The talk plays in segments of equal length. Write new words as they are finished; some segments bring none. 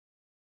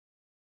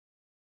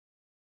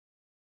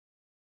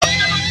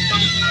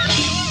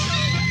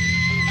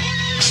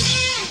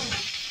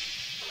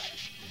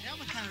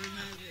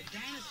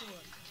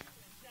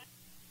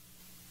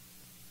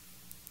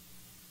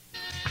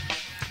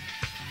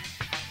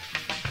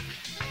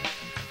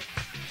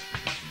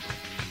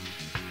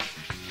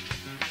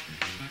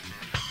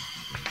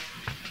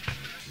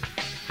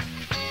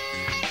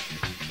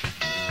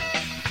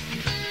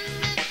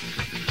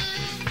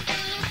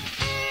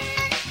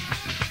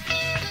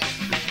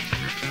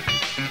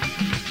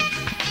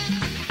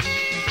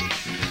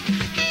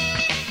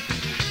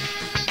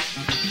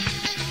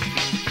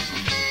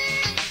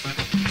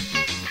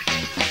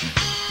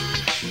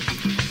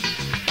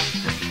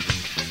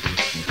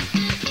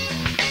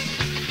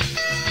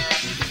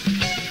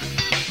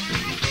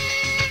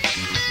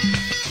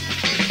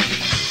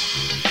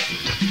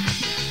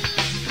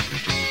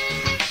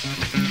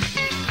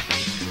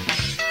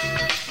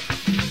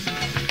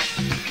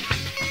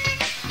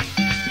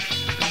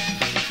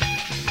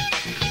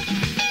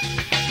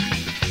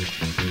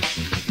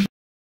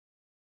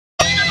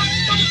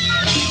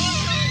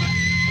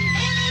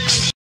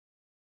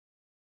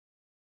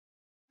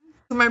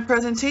To my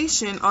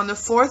presentation on the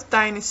 4th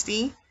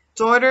dynasty,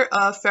 daughter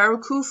of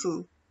Pharaoh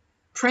Khufu,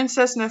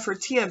 Princess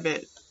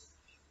Nefertiabet,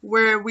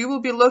 where we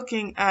will be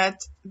looking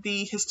at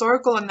the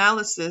historical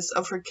analysis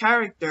of her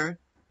character,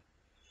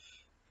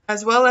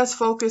 as well as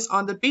focus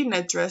on the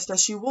bead-net dress that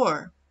she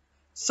wore.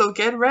 So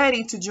get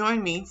ready to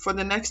join me for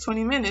the next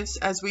 20 minutes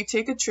as we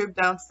take a trip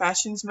down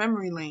fashion's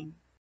memory lane.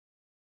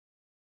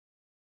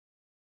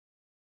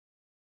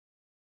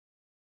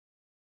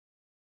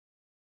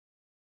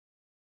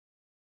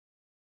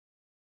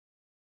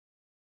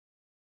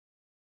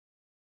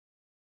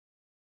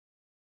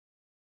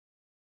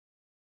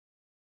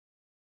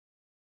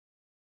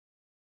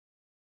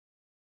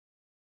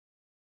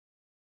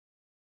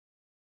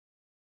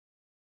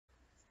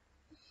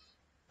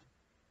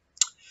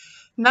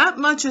 Not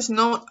much is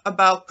known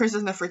about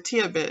Princess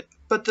Nefertiabet,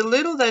 but the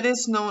little that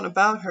is known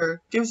about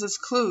her gives us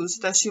clues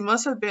that she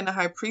must have been a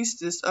high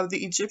priestess of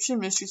the Egyptian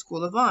mystery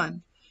school of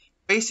On,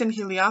 based in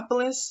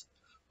Heliopolis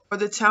or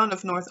the town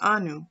of North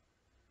Anu.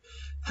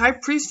 High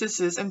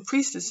priestesses and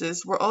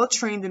priestesses were all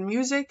trained in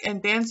music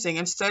and dancing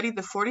and studied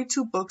the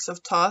 42 books of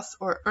Thoth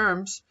or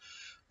Hermes,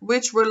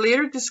 which were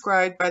later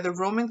described by the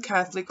Roman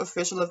Catholic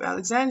official of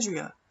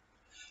Alexandria.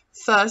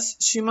 Thus,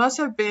 she must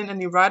have been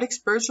an erotic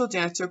spiritual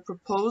dancer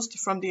proposed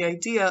from the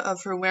idea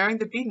of her wearing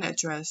the bead-net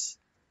dress.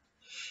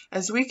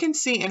 As we can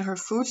see in her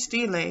food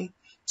stele,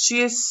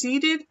 she is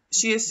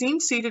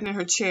seen seated in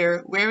her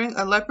chair wearing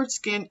a leopard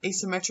skin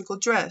asymmetrical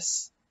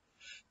dress.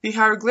 The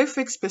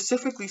hieroglyphic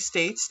specifically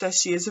states that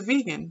she is a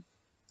vegan.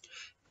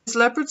 This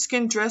leopard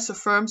skin dress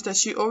affirms that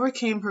she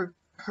overcame her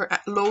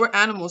lower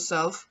animal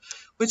self,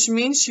 which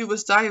means she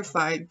was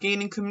deified,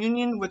 gaining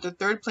communion with the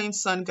third plane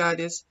sun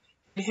goddess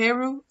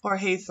Heru or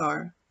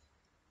Hathor.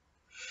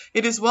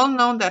 It is well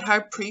known that high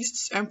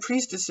priests and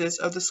priestesses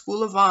of the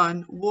school of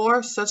On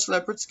wore such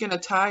leopard skin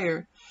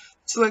attire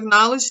to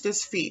acknowledge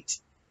this feat.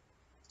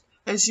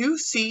 As you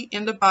see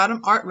in the bottom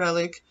art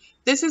relic,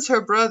 this is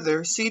her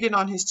brother seated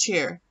on his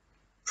chair,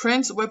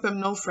 Prince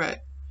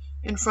Wepemnofret,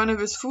 in front of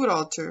his food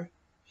altar.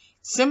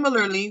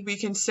 Similarly, we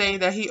can say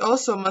that he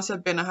also must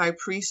have been a high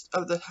priest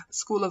of the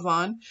school of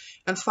On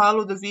and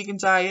followed the vegan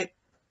diet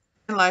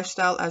and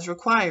lifestyle as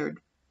required.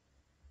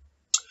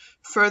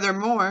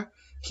 Furthermore,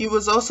 he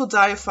was also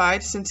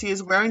deified since he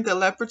is wearing the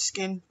leopard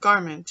skin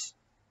garment.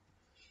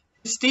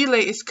 His stele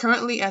is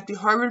currently at the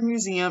Harvard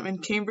Museum in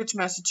Cambridge,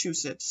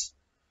 Massachusetts.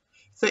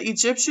 The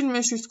Egyptian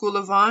mystery school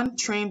of On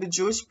trained the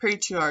Jewish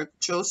patriarch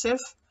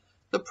Joseph,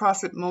 the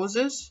prophet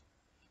Moses,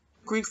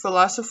 Greek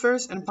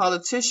philosophers and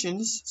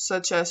politicians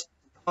such as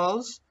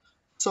Thales,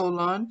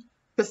 Solon,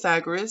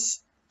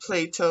 Pythagoras,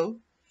 Plato,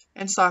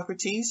 and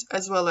Socrates,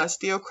 as well as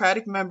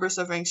theocratic members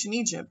of ancient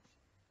Egypt.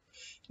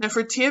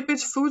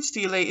 Nefertiabet's food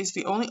stele is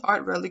the only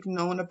art relic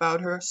known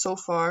about her so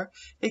far,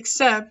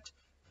 except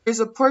there is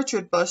a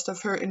portrait bust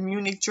of her in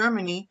Munich,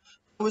 Germany,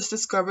 that was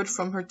discovered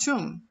from her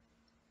tomb.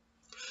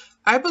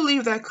 I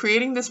believe that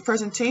creating this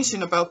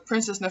presentation about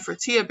Princess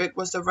Nefertiabet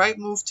was the right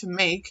move to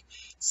make,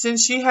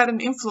 since she had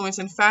an influence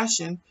in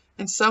fashion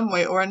in some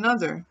way or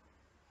another.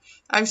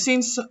 I've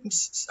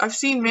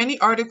seen many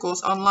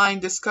articles online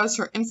discuss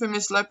her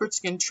infamous leopard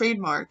skin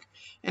trademark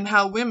and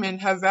how women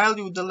have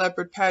valued the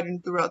leopard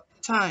pattern throughout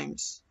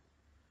times.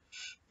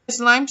 This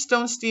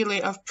limestone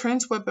stele of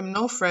Prince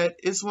Wepemnofret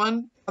is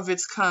one of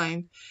its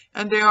kind,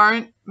 and there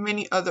aren't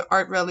many other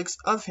art relics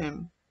of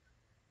him.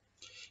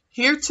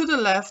 Here to the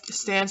left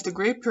stands the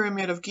Great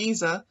Pyramid of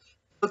Giza,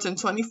 built in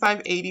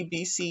 2580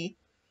 BC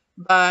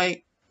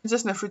by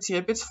Princess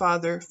Nefertiabet's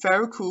father,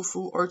 Pharaoh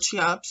Khufu or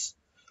Cheops,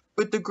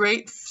 with the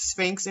Great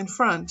Sphinx in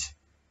front.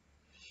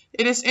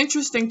 It is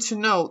interesting to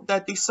note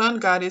that the sun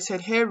goddess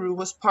Heru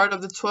was part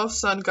of the 12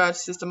 sun god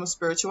system of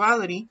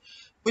spirituality,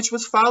 which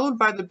was followed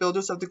by the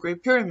builders of the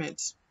Great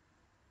Pyramids.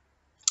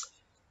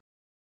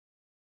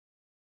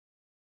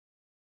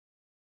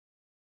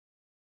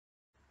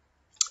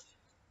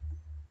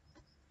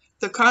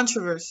 The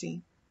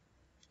controversy.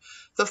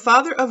 The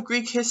father of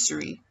Greek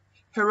history,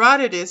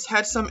 Herodotus,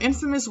 had some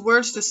infamous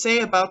words to say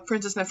about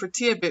Princess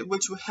Nefertiabet,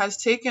 which has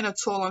taken a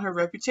toll on her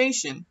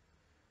reputation.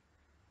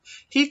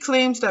 He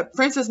claims that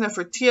Princess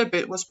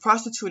Nefertiabet was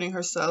prostituting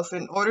herself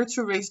in order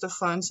to raise the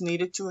funds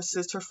needed to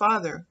assist her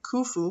father,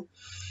 Khufu,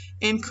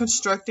 in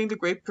constructing the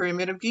Great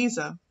Pyramid of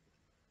Giza.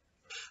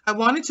 I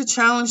wanted to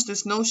challenge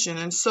this notion,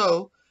 and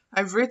so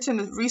I've written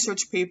a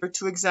research paper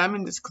to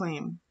examine this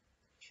claim.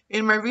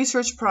 In my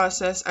research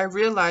process, I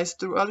realized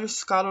through other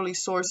scholarly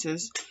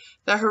sources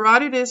that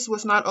Herodotus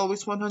was not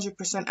always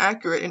 100%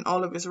 accurate in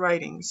all of his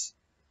writings.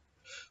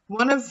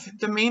 One of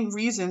the main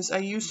reasons I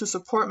use to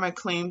support my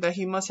claim that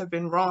he must have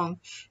been wrong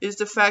is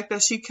the fact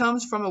that she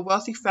comes from a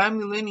wealthy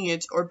family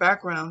lineage or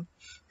background.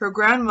 Her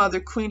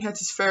grandmother, Queen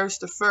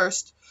Hattuspherius I,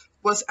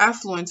 was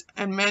affluent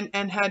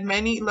and had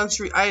many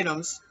luxury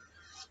items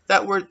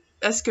that were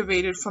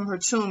excavated from her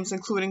tombs,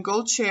 including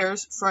gold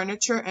chairs,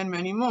 furniture, and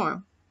many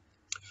more.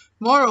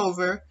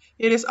 Moreover,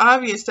 it is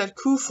obvious that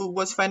Khufu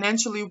was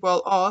financially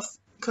well off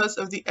because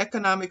of the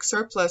economic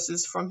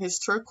surpluses from his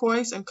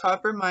turquoise and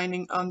copper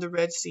mining on the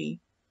Red Sea.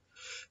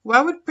 Why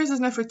would Princess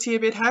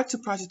Nefertiabet have to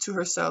prostitute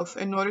herself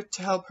in order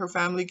to help her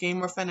family gain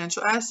more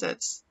financial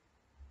assets?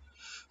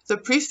 The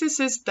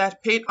priestesses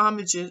that paid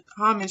homage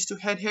to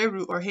head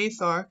Heru or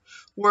Hathor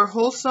were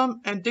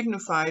wholesome and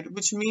dignified,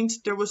 which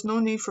means there was no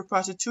need for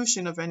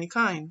prostitution of any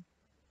kind.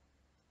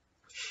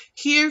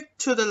 Here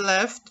to the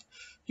left,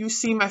 you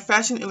see my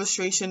fashion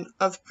illustration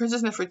of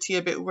Princess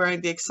Nefertiabet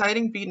wearing the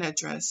exciting bead-net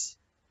dress.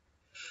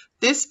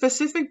 This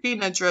specific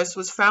bead-net dress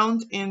was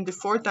found in the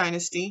 4th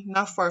dynasty,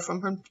 not far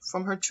from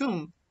her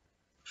tomb.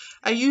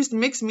 I used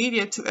mixed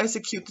media to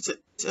execute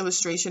this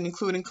illustration,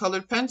 including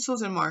colored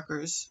pencils and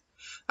markers.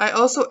 I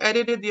also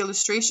edited the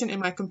illustration in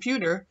my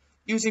computer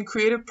using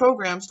creative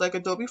programs like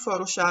Adobe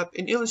Photoshop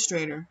and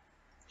Illustrator.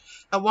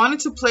 I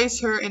wanted to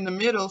place her in the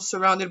middle,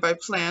 surrounded by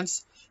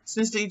plants,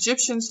 since the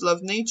Egyptians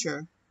loved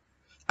nature.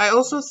 I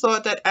also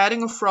thought that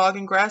adding a frog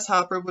and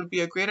grasshopper would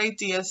be a great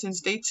idea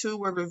since they too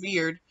were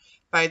revered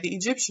by the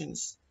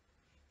Egyptians.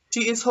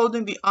 She is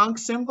holding the Ankh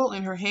symbol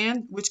in her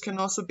hand, which can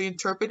also be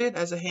interpreted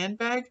as a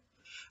handbag.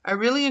 I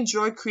really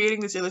enjoyed creating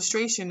this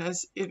illustration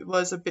as it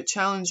was a bit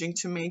challenging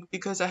to make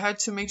because I had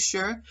to make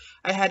sure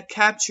I had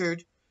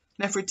captured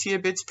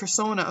Nefertiabet's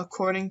persona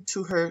according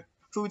to her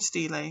food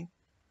stele.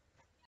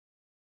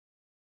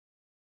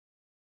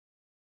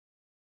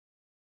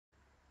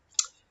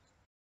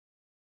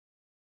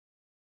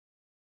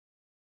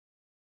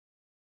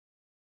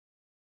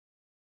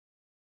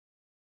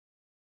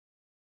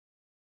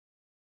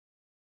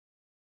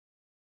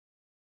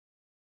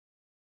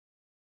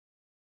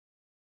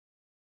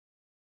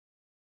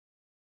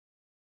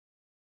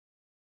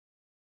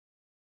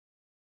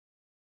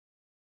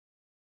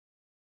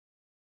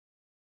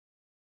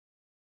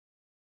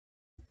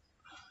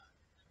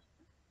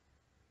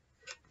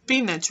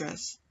 Bead-net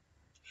dress.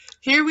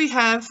 Here we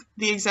have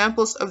the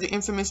examples of the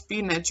infamous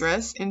bead-net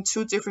dress in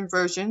 2 different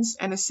versions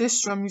and a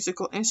sistrum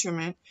musical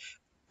instrument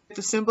with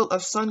the symbol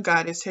of sun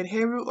goddess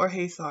Heru or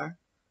Hathor.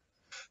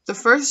 The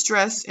first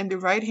dress in the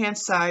right-hand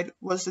side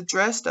was the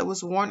dress that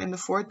was worn in the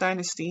 4th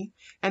dynasty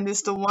and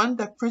is the one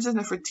that Princess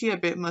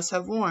Nefertiabet must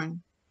have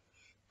worn.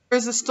 There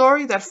is a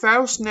story that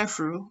Pharaoh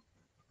Snefru,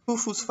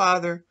 Khufu's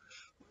father,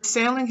 was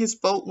sailing his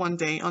boat one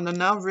day on the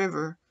Nile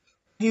River.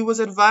 He was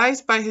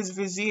advised by his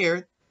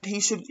vizier that he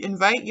should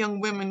invite young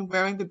women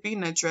wearing the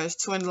bead-net dress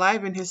to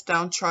enliven his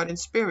downtrodden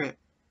spirit.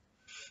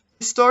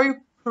 The story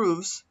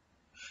proves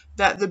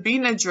that the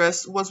bead-net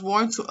dress was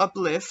worn to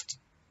uplift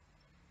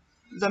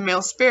the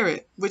male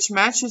spirit, which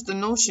matches the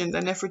notion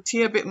that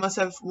Nefertiabet must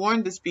have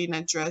worn this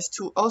bead-net dress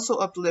to also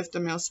uplift the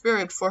male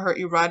spirit for her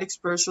erotic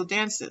spiritual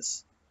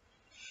dances.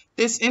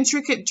 This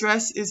intricate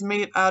dress is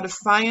made out of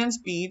faience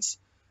beads,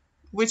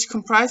 which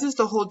comprises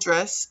the whole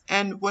dress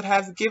and would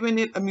have given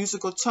it a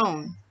musical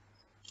tone.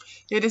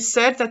 It is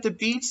said that the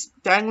beads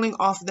dangling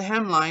off the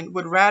hemline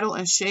would rattle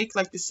and shake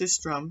like the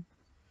sistrum.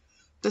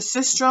 The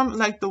sistrum,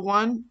 like the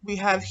one we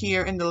have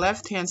here in the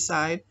left-hand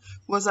side,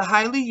 was a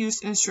highly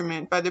used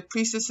instrument by the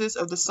priestesses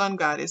of the sun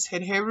goddess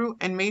Heru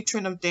and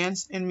matron of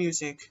dance and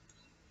music.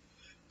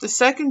 The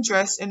second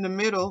dress in the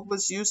middle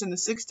was used in the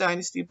 6th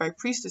dynasty by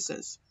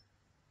priestesses.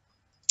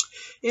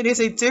 It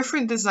is a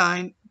different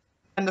design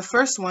than the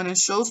first one and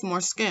shows more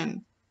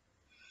skin.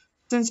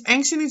 Since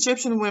ancient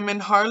Egyptian women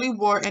hardly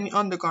wore any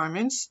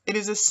undergarments, it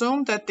is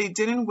assumed that they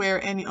didn't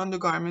wear any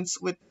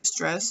undergarments with this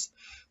dress,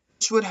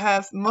 which would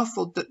have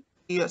muffled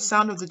the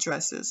sound of the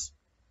dresses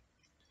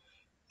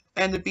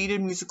and the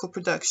beaded musical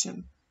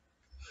production.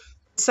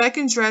 The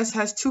second dress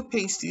has 2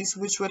 pasties,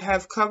 which would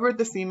have covered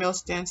the female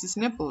dancer's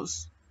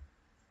nipples.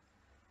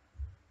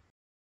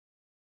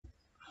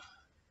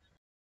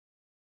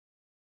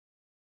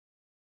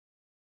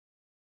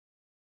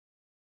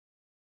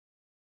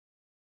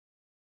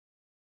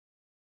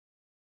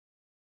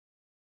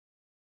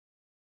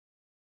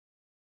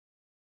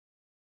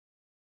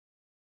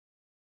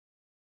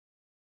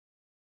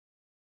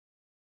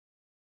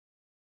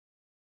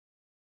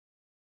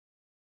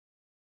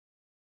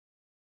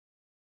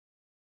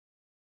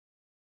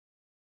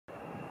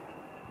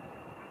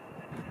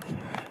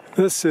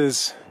 This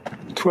is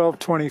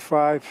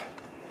 1225,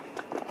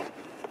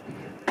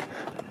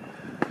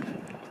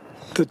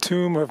 the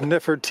tomb of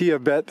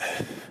Nefertiabet,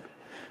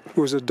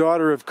 who was a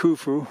daughter of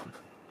Khufu.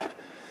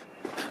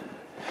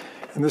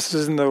 And this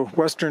is in the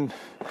Western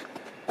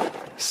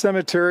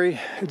Cemetery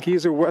at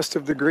Giza, west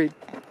of the Great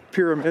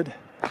Pyramid.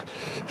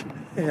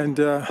 And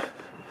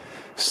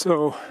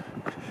so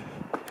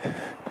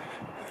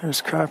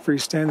there's Khafre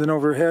standing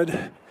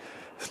overhead.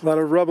 There's a lot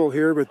of rubble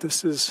here, but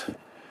this is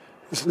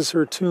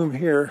her tomb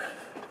here.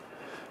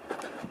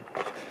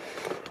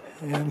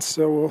 And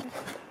so we'll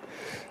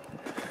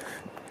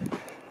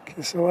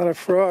guess a lot of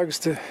frogs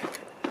to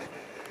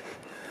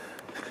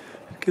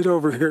get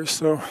over here.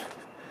 So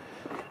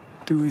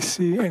do we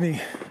see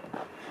any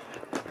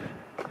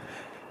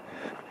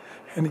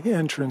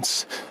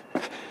entrance?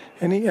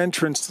 Any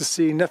entrance to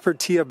see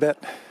Nefertiabet?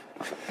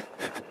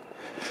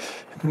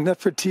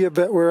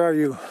 Nefertiabet, where are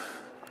you?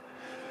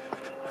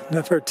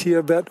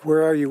 Nefertiabet,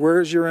 where are you? Where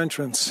is your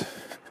entrance?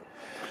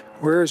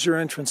 Where is your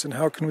entrance and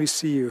how can we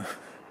see you?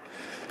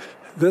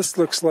 This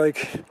looks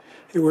like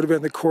it would have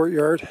been the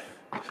courtyard.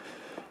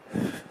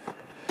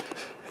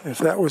 If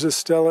that was a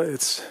stela,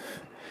 it's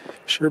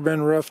sure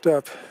been roughed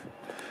up.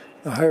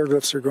 The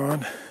hieroglyphs are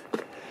gone.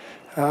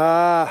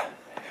 Ah,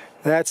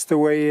 that's the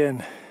way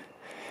in.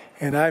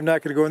 And I'm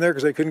not going to go in there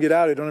because I couldn't get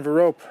out. I don't have a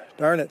rope.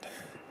 Darn it.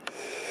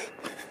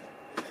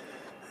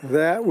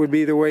 That would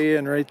be the way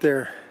in right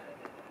there.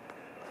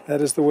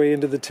 That is the way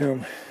into the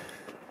tomb.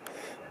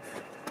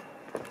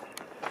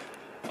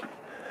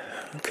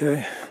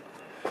 Okay.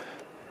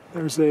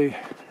 There's a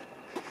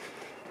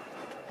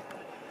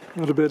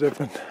little bit of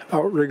an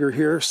outrigger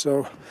here,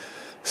 so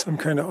some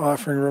kind of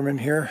offering room in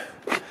here.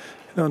 I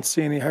don't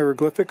see any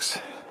hieroglyphics.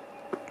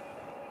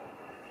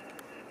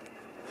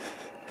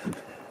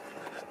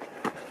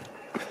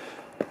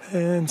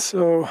 And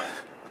so,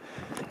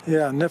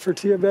 yeah,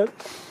 Nefertiabet.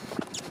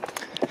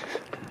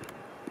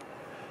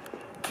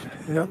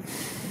 Yep.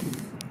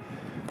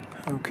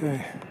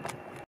 Okay.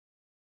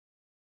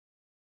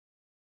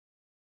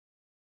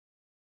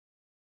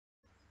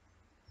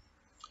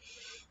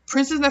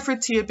 Princess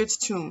Nefertiabet's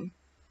tomb.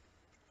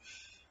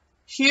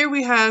 Here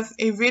we have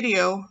a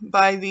video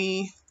by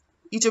the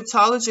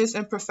Egyptologist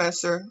and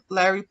professor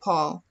Larry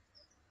Paul.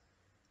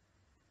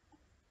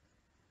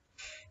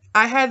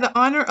 I had the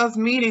honor of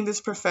meeting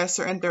this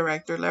professor and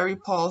director, Larry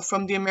Paul,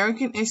 from the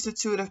American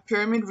Institute of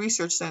Pyramid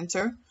Research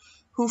Center,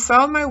 who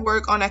found my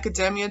work on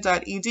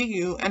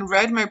academia.edu and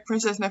read my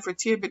Princess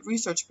Nefertiabet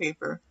research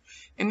paper.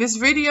 In this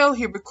video,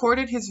 he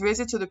recorded his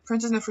visit to the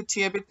Princess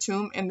Nefertiabet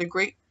tomb in the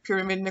Great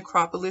Pyramid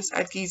Necropolis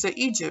at Giza,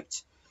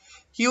 Egypt.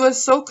 He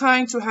was so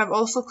kind to have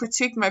also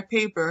critiqued my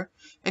paper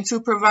and to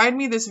provide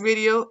me this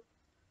video.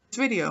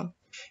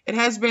 It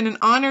has been an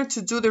honor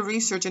to do the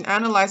research in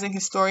analyzing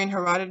historian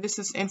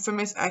Herodotus'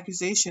 infamous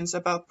accusations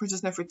about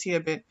Princess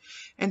Nefertiabet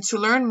and to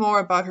learn more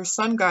about her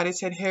sun goddess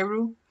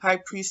Heru,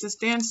 high priestess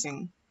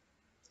dancing.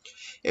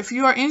 If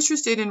you are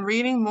interested in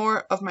reading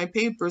more of my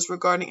papers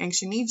regarding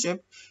ancient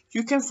Egypt,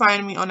 you can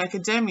find me on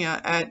Academia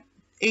at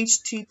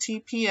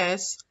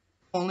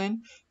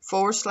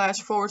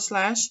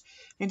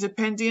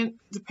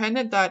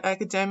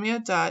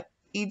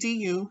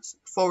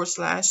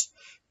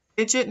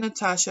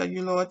Natasha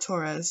Ulloa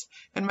Torres,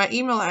 and my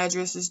email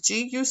address is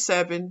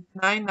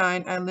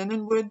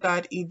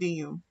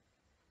gu799@lindenwood.edu.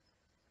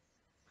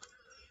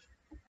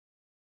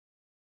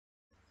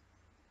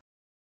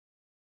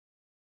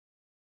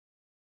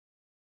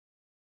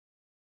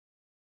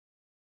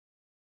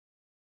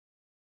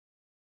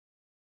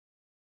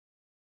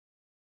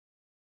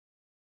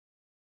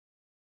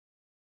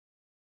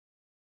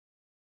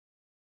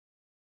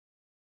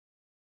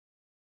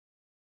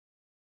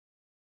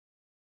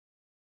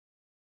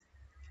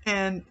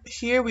 And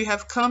here we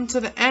have come to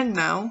the end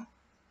now.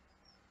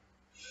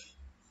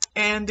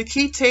 And the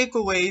key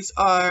takeaways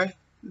are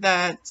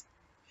that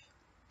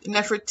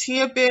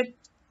Nefertiabet,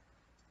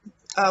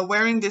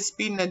 wearing this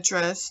bead-net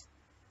dress,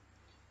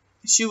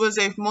 she was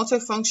a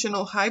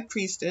multifunctional high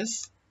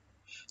priestess.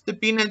 The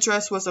bead-net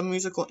dress was a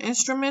musical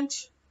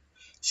instrument.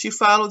 She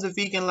followed the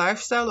vegan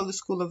lifestyle of the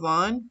School of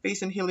On,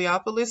 based in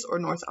Heliopolis or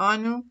North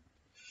Anu.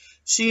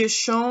 She is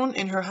shown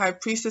in her high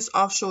priestess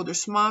off-shoulder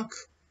smock,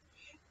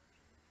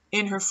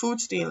 in her food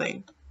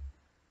stele.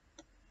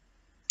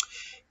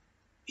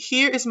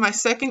 Here is my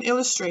second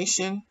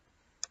illustration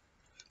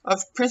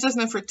of Princess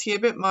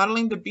Nefertiabet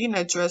modeling the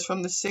bead-net dress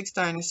from the 6th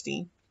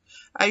dynasty.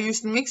 I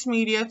used mixed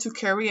media to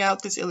carry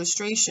out this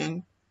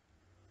illustration,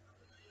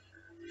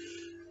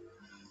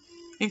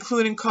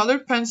 including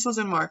colored pencils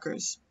and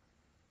markers.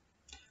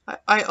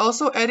 I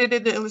also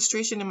edited the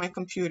illustration in my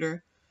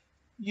computer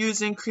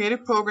using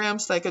creative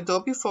programs like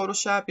Adobe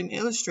Photoshop and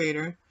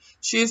Illustrator.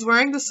 She is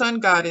wearing the sun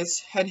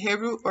goddess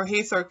Heru or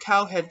Hathor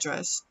cow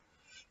headdress.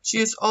 She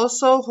is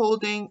also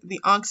holding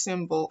the Ankh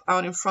symbol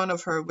out in front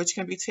of her, which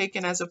can be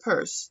taken as a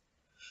purse.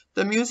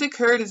 The music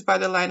heard is by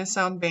the Light and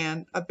Sound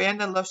Band, a band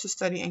that loves to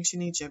study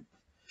ancient Egypt.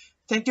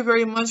 Thank you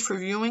very much for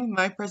viewing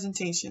my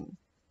presentation.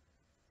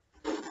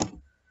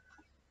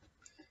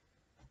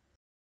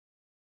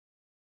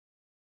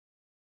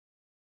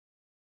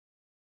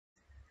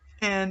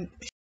 And